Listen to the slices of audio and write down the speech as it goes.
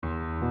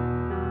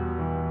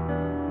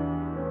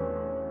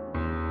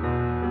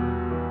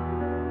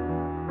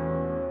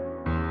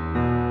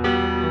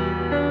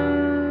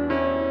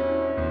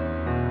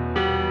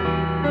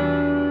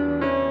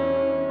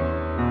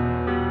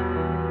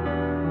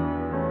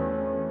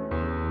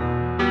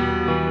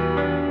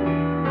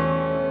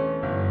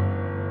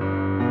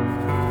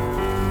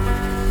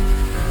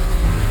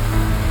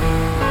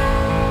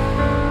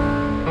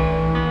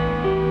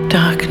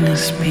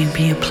happiness may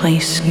be a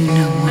place you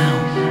know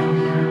well.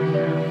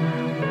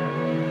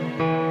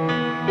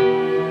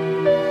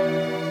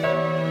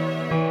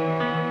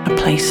 A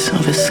place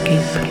of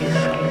escape,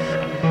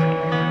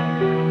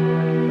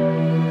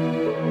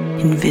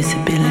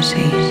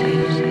 invisibility,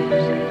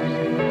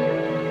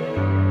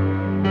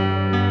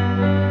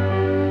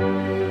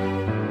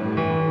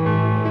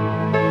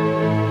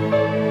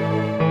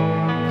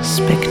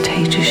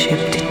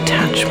 spectatorship,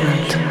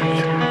 detachment,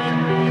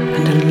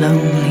 and a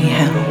lonely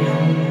hell.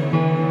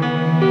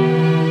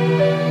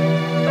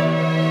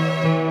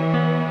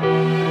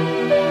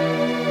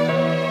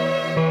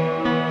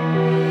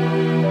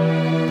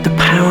 The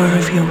power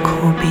of your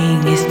core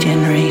being is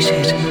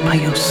generated by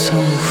your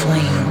soul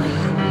flame.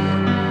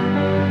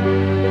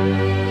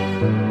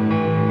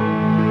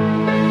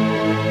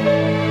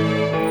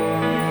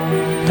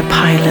 The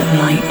pilot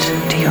light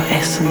to your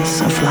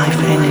essence of life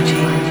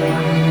energy.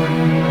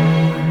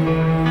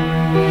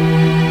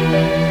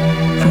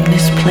 From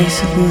this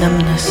place of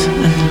numbness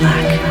and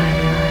lack,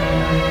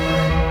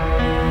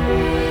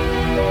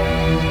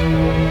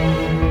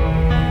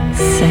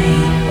 say,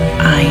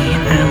 I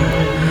am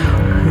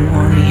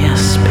warrior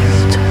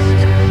spirit.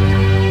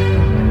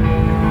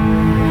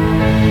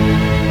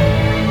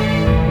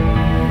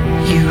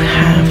 You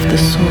have the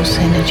source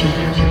energy.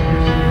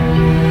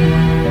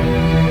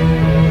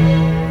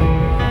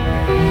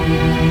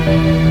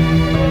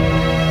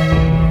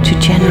 To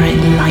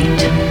generate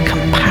light,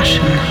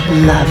 compassion,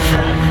 love,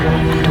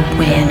 and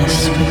awareness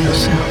for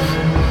yourself.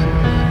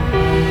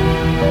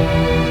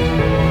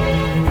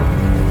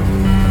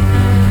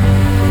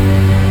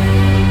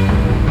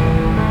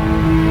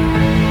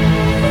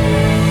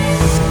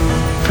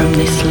 From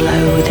this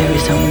low, there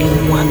is only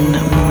one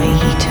way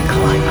to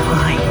climb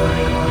high.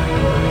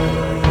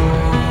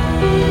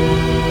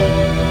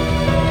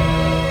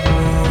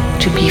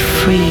 To be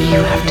free,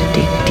 you have to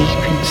dig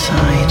deep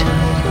inside.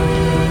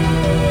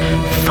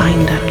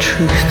 Find that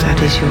truth that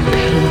is your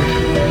pain.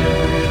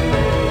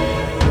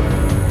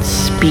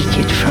 Speak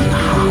it from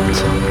the heart.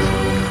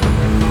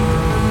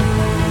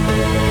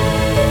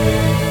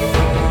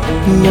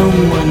 No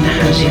one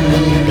has your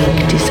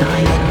unique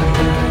desire.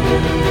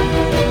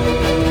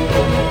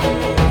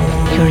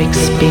 Your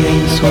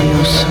experience or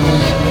your soul.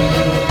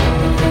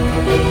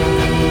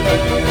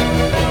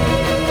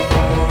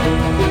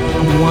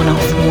 A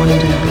one-off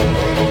wonder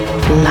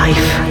of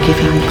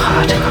life-giving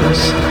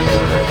particles.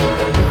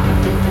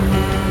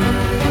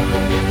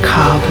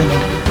 Carbon,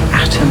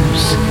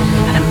 atoms,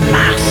 and a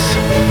mass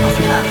of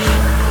love.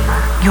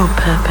 Your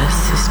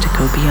purpose is to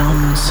go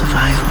beyond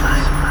survival.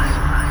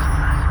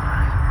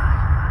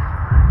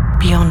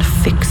 Beyond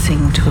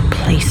fixing to a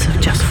place of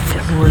just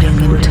falling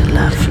into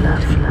love.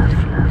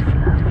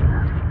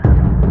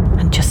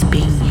 And just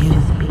being you.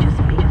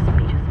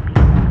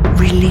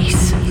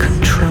 Release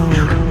control,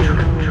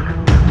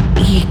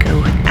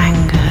 ego,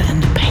 anger,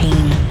 and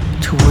pain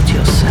towards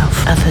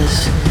yourself,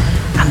 others,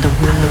 and the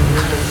world.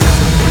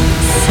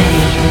 Say,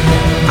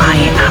 I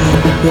am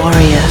a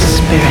warrior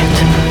spirit,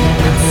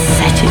 and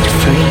set it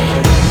free.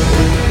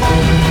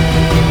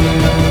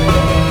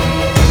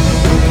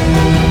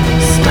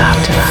 Start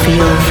to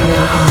feel from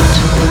the heart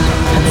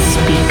and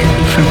speak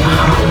from the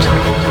heart.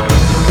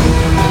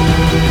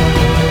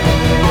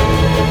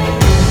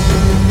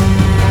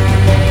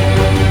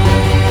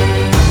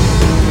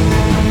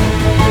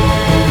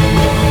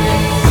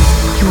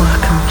 You are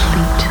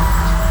complete.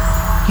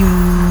 You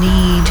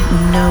need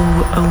no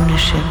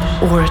ownership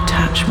or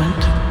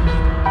attachment.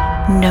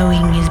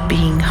 Knowing is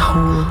being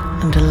whole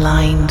and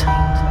aligned.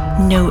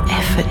 No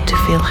effort to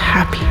feel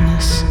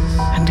happiness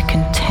and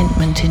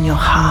contentment in your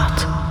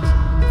heart.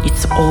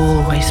 It's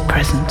always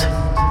present.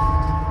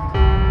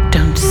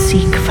 Don't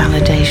seek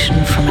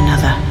validation from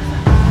another.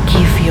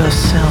 Give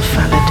yourself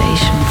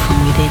validation from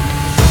within.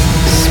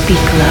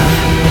 Speak love.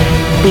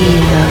 Be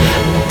love.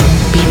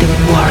 Be the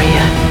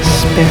warrior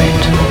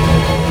spirit.